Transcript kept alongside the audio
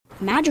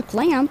Magic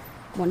lamp?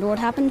 Wonder what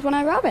happens when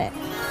I rub it.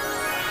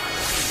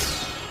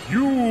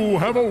 You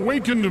have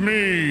awakened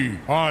me.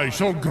 I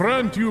shall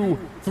grant you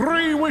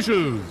 3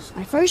 wishes.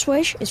 My first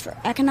wish is for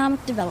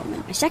economic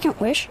development. My second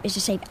wish is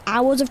to save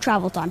hours of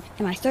travel time.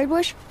 And my third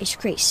wish is to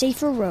create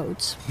safer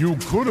roads. You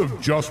could have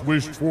just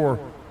wished for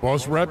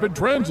Bus Rapid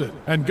Transit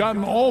and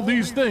gotten all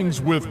these things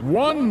with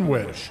 1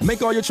 wish.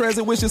 Make all your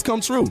transit wishes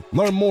come true.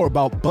 Learn more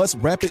about Bus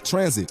Rapid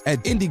Transit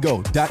at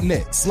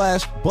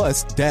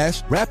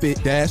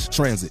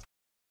indigo.net/bus-rapid-transit.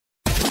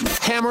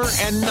 Hammer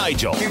and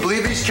Nigel. Can you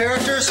believe these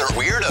characters are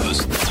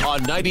weirdos?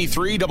 On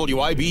 93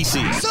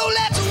 WIBC. So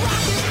let's rock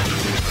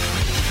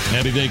it!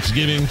 Happy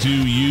Thanksgiving to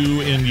you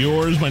and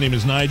yours. My name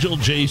is Nigel.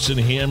 Jason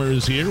Hammer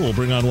is here. We'll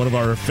bring on one of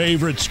our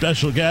favorite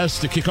special guests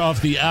to kick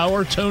off the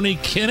hour. Tony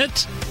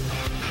Kinnett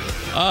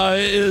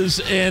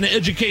is an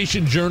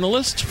education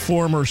journalist,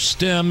 former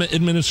STEM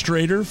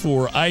administrator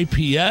for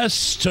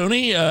IPS.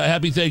 Tony,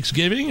 happy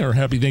Thanksgiving, or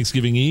happy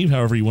Thanksgiving Eve,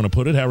 however you want to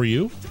put it. How are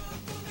you?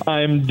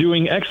 I'm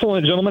doing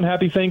excellent, gentlemen.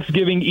 Happy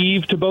Thanksgiving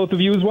Eve to both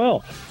of you as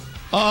well.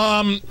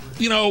 I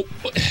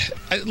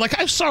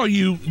saw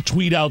you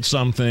tweet out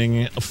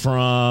something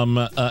from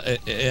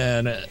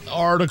an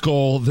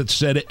article that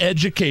said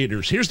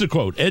educators, here's the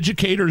quote,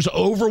 educators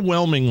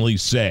overwhelmingly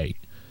say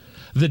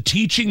the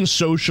teaching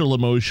social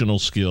emotional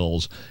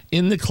skills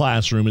in the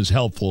classroom is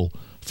helpful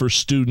for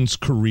students'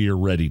 career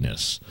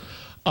readiness.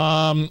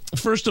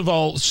 First of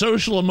all,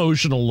 social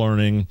emotional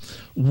learning,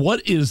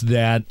 what is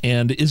that?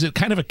 And is it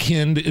kind of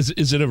akin,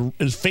 is it a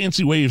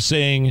fancy way of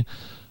saying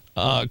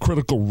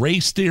critical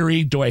race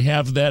theory? Do I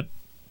have that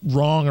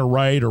wrong or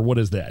right, or what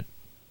is that?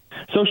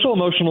 Social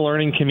emotional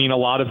learning can mean a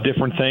lot of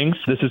different things.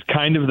 This is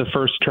kind of the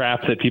first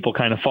trap that people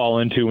kind of fall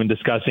into when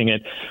discussing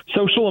it.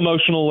 Social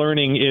emotional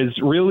learning is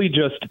really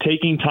just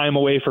taking time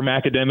away from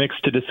academics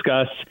to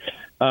discuss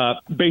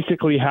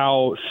basically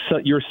how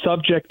your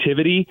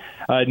subjectivity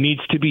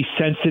needs to be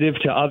sensitive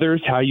to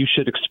others, how you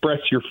should express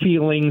your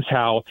feelings,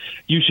 how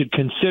you should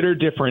consider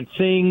different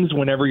things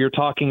whenever you're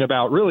talking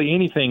about really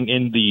anything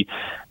in the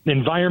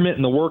environment,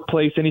 in the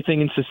workplace, anything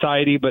in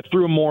society, but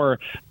through a more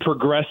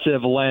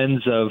progressive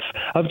lens of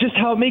just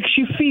how it makes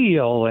you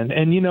feel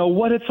and you know,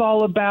 what it's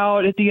all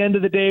about at the end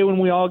of the day when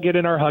we all get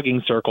in our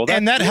hugging circle.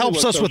 And that really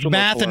helps us with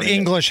math and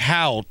English.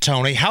 How,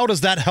 Tony? How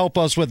does that help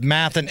us with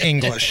math and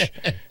English?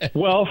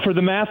 Well, for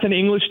the math and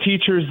English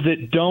teachers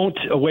that don't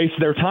waste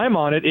their time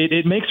on it,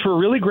 it makes for a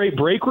really great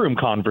break room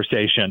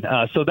conversation.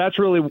 So that's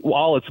really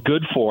all it's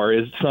good for,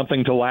 is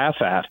something to laugh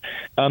at.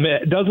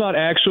 It does not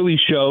actually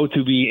show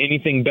to be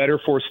anything better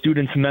for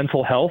students'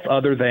 mental health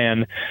other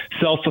than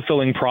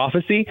self-fulfilling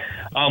prophecy.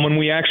 When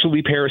we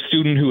actually pair a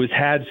student who has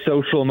had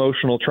social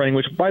emotional training,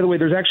 which, by the way,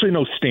 there's actually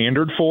no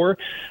standard for.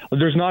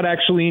 There's not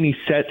actually any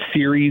set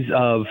series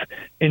of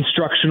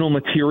instructional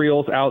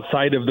materials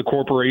outside of the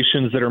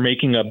corporations that are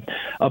making a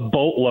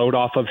boatload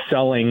off of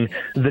selling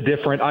the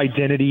different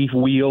identity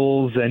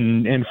wheels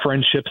and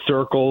friendship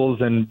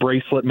circles and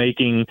bracelet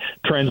making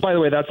trends. By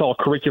the way, that's all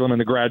curriculum in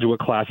the graduate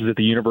classes at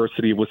the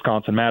University of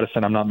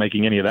Wisconsin-Madison. I'm not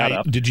making any of that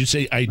up. Did you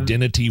say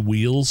identity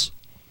wheels?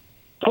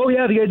 Oh,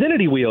 yeah, the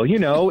identity wheel, you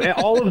know,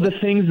 all of the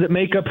things that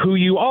make up who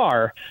you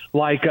are,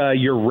 like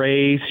your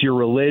race, your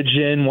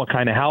religion, what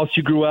kind of house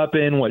you grew up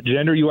in, what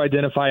gender you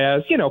identify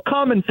as, you know,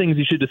 common things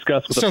you should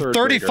discuss with a third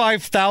grader. So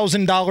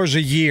 $35,000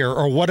 a year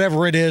or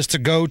whatever it is to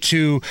go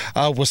to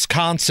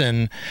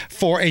Wisconsin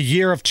for a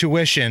year of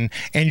tuition,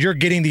 and you're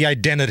getting the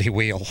identity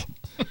wheel.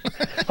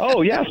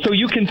 Oh, yeah, so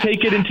you can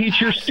take it and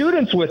teach your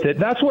students with it.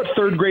 That's what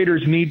third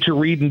graders need to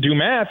read and do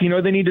math. You know,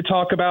 they need to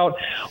talk about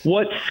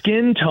what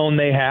skin tone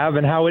they have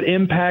and how it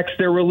impacts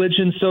their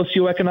religion,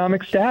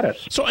 socioeconomic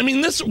status. So, I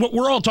mean, this what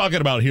we're all talking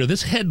about here,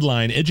 this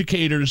headline,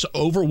 educators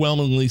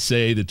overwhelmingly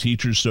say the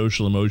teacher's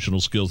social emotional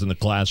skills in the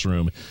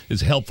classroom is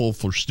helpful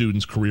for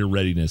students' career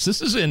readiness.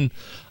 This is in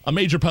a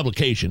major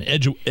publication,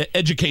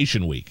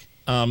 Education Week.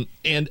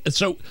 And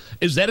so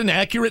is that an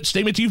accurate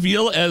statement, do you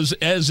feel,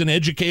 as an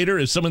educator,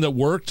 as someone that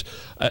worked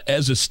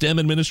as a STEM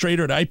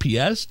administrator at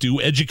IPS?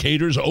 Do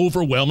educators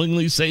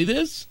overwhelmingly say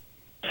this?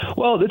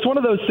 Well, it's one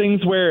of those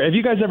things where, have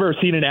you guys ever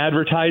seen an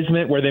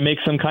advertisement where they make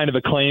some kind of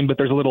a claim, but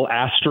there's a little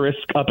asterisk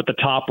up at the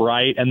top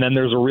right, and then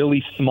there's a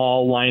really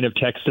small line of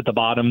text at the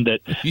bottom that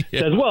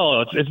says,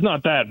 well, it's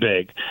not that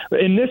big.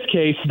 In this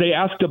case, they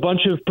asked a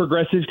bunch of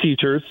progressive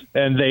teachers,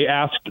 and they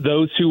asked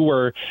those who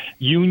were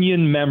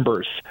union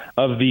members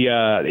of the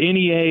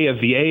NEA,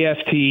 of the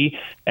AFT,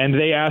 and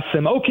they asked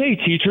them, okay,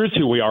 teachers,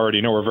 who we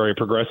already know are very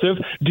progressive,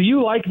 do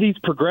you like these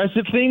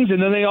progressive things?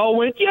 And then they all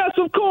went, yes,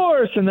 of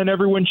course. And then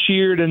everyone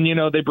cheered, and, you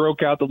know, they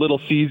broke out the Little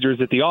Caesars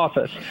at the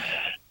office.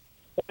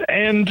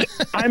 And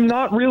I'm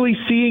not really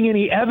seeing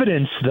any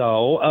evidence,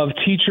 though, of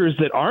teachers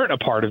that aren't a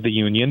part of the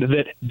union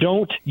that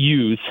don't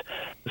use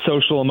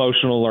social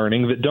emotional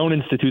learning, that don't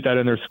institute that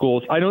in their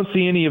schools. I don't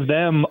see any of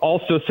them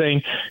also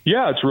saying,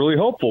 yeah, it's really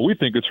helpful. We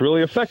think it's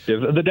really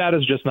effective. The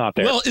data's just not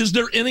there. Well, is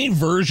there any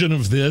version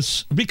of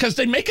this? Because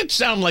they make it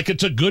sound like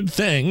it's a good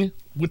thing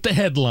with the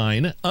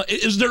headline.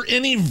 Is there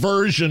any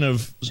version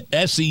of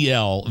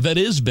SEL that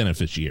is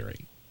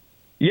beneficiary?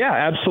 Yeah,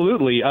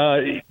 absolutely.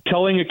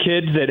 Telling a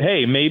kid that,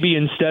 hey, maybe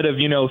instead of,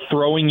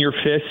 throwing your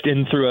fist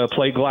in through a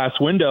plate glass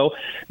window,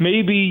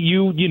 maybe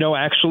you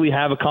actually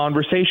have a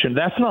conversation.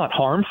 That's not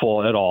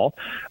harmful at all.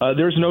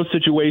 There's no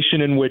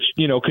situation in which,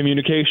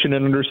 communication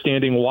and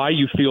understanding why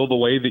you feel the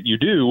way that you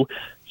do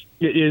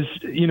is,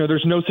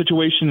 there's no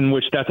situation in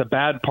which that's a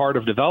bad part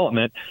of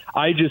development.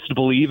 I just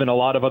believe, and a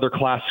lot of other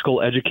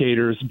classical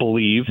educators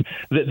believe,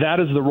 that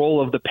is the role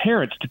of the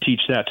parents to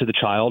teach that to the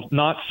child,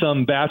 not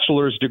some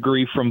bachelor's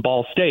degree from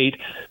Ball State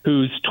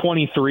who's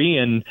 23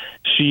 and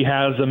she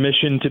has a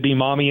mission to be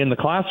mommy in the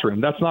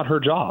classroom. That's not her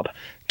job.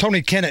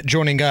 Tony Kennett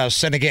joining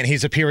us, and again,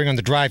 he's appearing on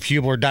the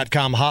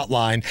DriveHubler.com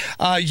hotline.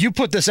 You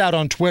put this out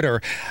on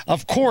Twitter.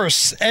 Of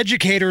course,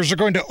 educators are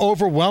going to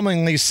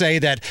overwhelmingly say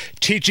that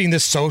teaching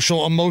this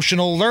social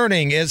emotional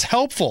learning is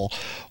helpful.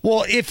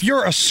 Well, if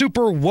you're a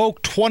super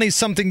woke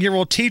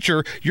 20-something-year-old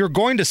teacher, you're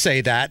going to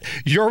say that.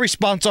 Your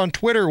response on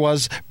Twitter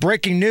was,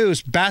 breaking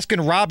news,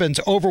 Baskin-Robbins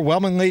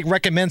overwhelmingly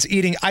recommends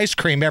eating ice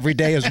cream every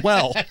day as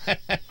well.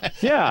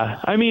 Yeah,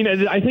 I mean,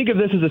 I think of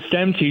this as a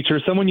STEM teacher.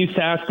 Someone used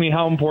to ask me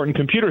how important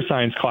computer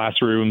science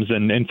classrooms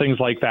and things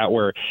like that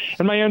were.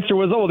 And my answer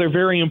was, they're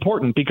very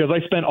important because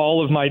I spent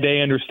all of my day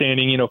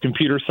understanding,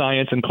 computer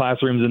science and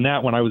classrooms and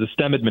that when I was a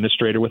STEM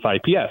administrator with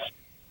IPS.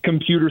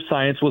 Computer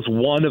science was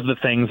one of the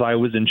things I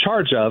was in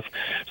charge of.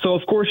 So,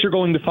 of course, you're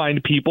going to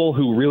find people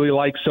who really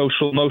like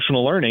social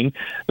emotional learning.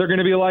 They're going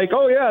to be like,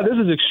 oh, yeah, this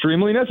is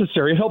extremely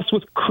necessary. It helps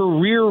with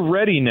career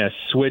readiness,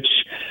 which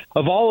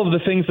of all of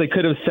the things they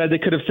could have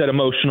said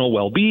emotional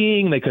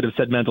well-being. They could have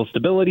said mental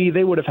stability.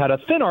 They would have had a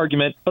thin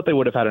argument, but they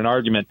would have had an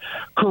argument.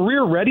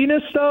 Career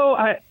readiness, though,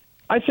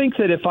 I think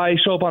that if I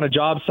show up on a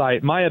job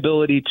site, my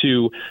ability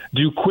to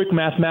do quick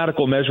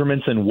mathematical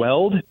measurements and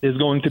weld is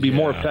going to be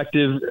more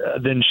effective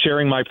than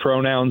sharing my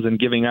pronouns and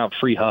giving out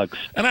free hugs.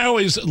 And I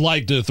always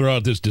like to throw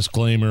out this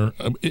disclaimer.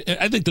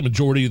 I think the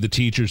majority of the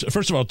teachers,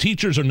 first of all,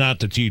 teachers are not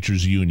the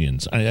teachers'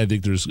 unions. I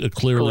think there's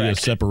clearly a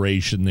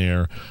separation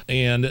there.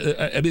 And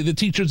I mean, the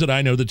teachers that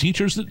I know, the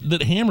teachers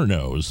that Hammer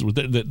knows,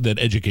 that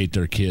educate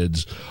their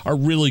kids, are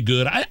really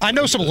good. I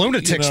know some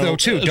lunatics, though,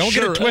 too. Don't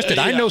get it twisted.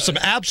 I know some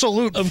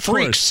absolute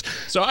freaks.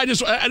 So I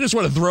just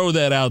want to throw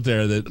that out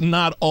there that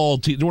not all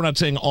we're not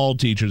saying all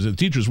teachers. The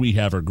teachers we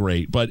have are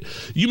great, but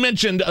you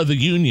mentioned the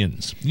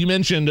unions. You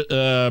mentioned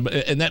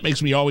and that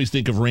makes me always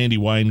think of Randi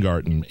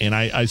Weingarten. And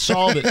I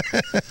saw that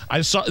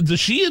is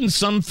she in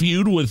some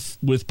feud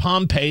with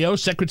Pompeo,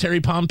 Secretary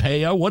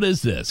Pompeo? What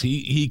is this?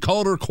 He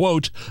called her,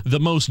 quote,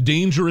 the most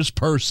dangerous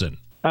person.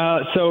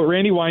 So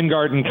Randi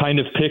Weingarten kind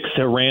of picks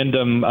a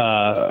random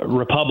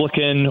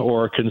Republican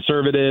or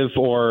conservative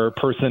or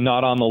person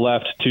not on the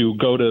left to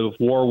go to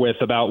war with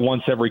about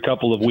once every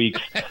couple of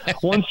weeks.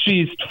 Once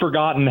she's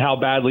forgotten how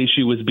badly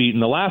she was beaten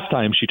the last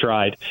time she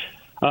tried.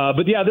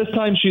 But yeah, this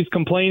time she's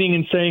complaining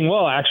and saying,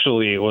 well,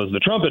 actually, it was the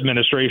Trump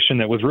administration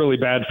that was really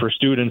bad for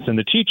students, and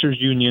the teachers'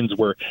 unions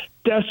were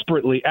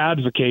desperately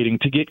advocating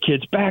to get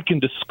kids back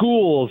into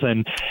schools.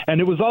 And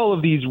it was all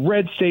of these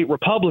red state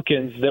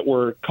Republicans that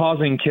were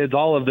causing kids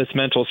all of this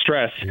mental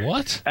stress.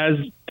 What?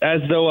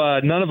 As though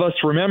none of us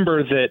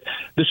remember that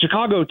the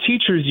Chicago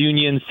Teachers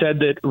Union said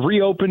that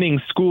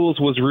reopening schools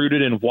was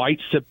rooted in white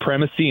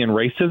supremacy and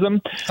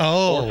racism.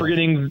 Or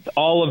forgetting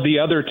all of the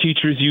other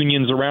teachers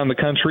unions around the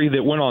country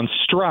that went on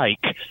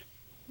strike,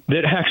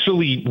 that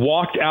actually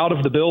walked out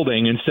of the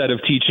building instead of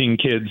teaching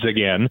kids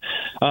again.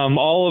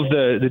 All of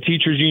the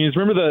teachers unions,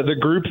 remember the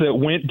group that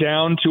went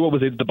down to, what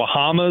was it, the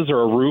Bahamas or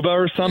Aruba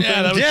or something?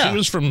 Yeah, she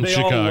was from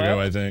Chicago,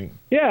 I think.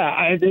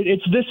 Yeah,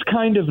 it's this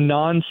kind of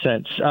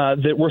nonsense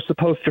that we're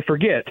supposed to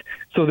forget,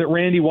 so that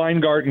Randi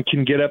Weingarten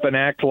can get up and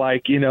act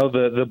like,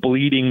 the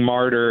bleeding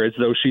martyr, as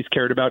though she's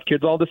cared about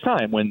kids all this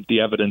time, when the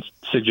evidence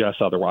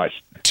suggests otherwise.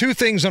 Two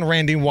things on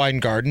Randi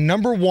Weingarten.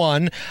 Number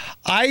one,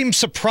 I'm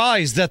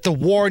surprised that the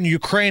war in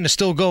Ukraine is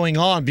still going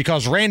on,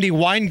 because Randi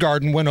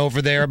Weingarten went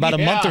over there about a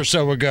month or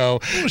so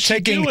ago,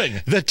 taking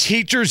the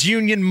teachers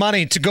union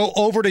money to go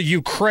over to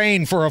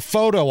Ukraine for a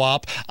photo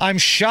op. I'm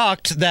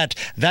shocked that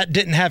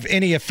didn't have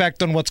any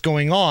effect on what's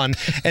going on.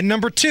 And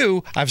number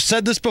two, I've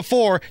said this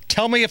before,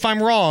 tell me if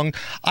I'm wrong,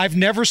 I've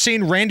never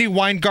seen Randi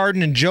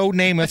Weingarten and Joe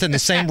Namath in the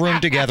same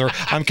room together.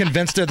 I'm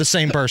convinced they're the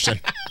same person.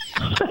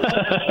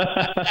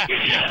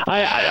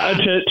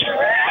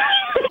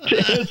 To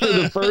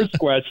answer the first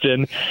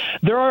question,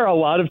 there are a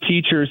lot of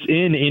teachers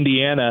in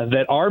Indiana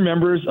that are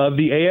members of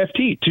the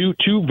AFT.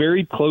 Two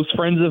very close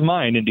friends of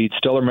mine, indeed,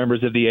 still are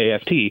members of the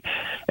AFT,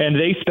 and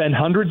they spend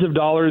hundreds of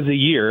dollars a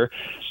year.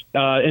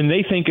 And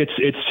they think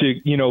it's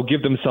to,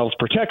 give themselves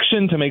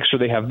protection, to make sure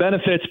they have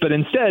benefits, but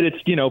instead it's,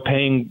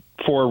 paying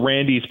for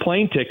Randi's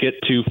plane ticket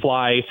to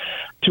fly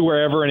to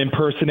wherever and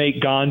impersonate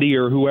Gandhi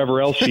or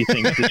whoever else she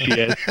thinks that she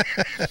is.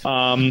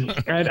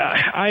 And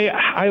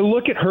I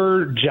look at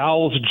her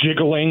jowls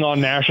jiggling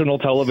on national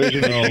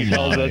television and she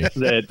tells us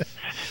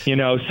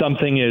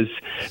something is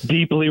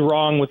deeply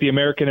wrong with the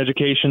American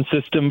education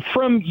system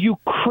from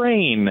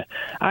Ukraine.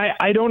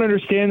 I don't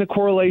understand the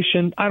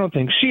correlation. I don't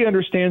think she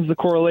understands the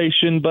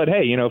correlation. But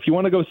hey, if you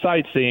want to go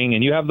sightseeing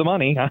and you have the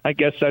money, I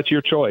guess that's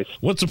your choice.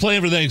 What's the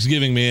plan for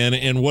Thanksgiving, man?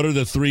 And what are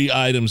the 3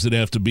 items that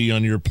have to be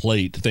on your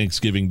plate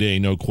Thanksgiving Day?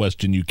 No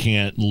question, you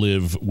can't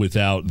live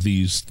without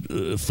these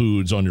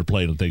foods on your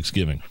plate on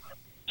Thanksgiving.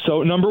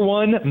 So number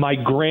 1, my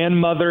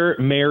grandmother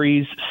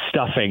Mary's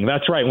stuffing.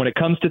 That's right. When it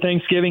comes to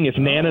Thanksgiving, if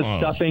Nana's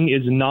stuffing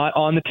is not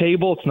on the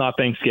table, it's not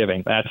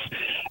Thanksgiving. That's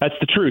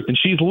the truth. And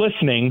she's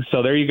listening.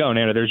 So there you go,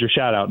 Nana. There's your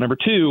shout out. Number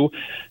 2,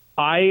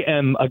 I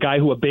am a guy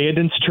who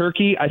abandons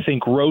turkey. I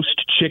think roast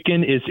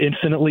chicken is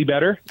infinitely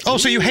better. Oh,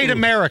 so you hate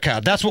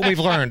America. That's what we've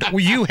learned.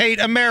 You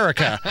hate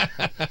America.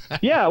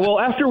 Yeah, well,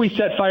 after we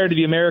set fire to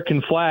the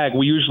American flag,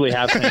 we usually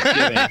have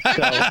Thanksgiving.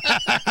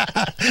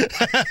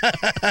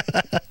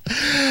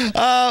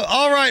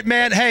 All right,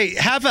 man. Hey,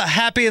 have a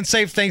happy and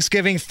safe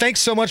Thanksgiving.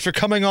 Thanks so much for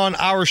coming on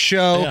our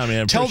show. Yeah,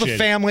 man, tell the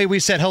family we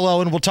said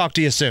hello, and we'll talk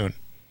to you soon.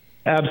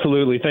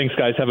 Absolutely. Thanks,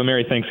 guys. Have a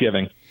Merry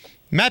Thanksgiving.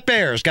 Matt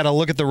Bear's got to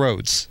look at the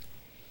roads.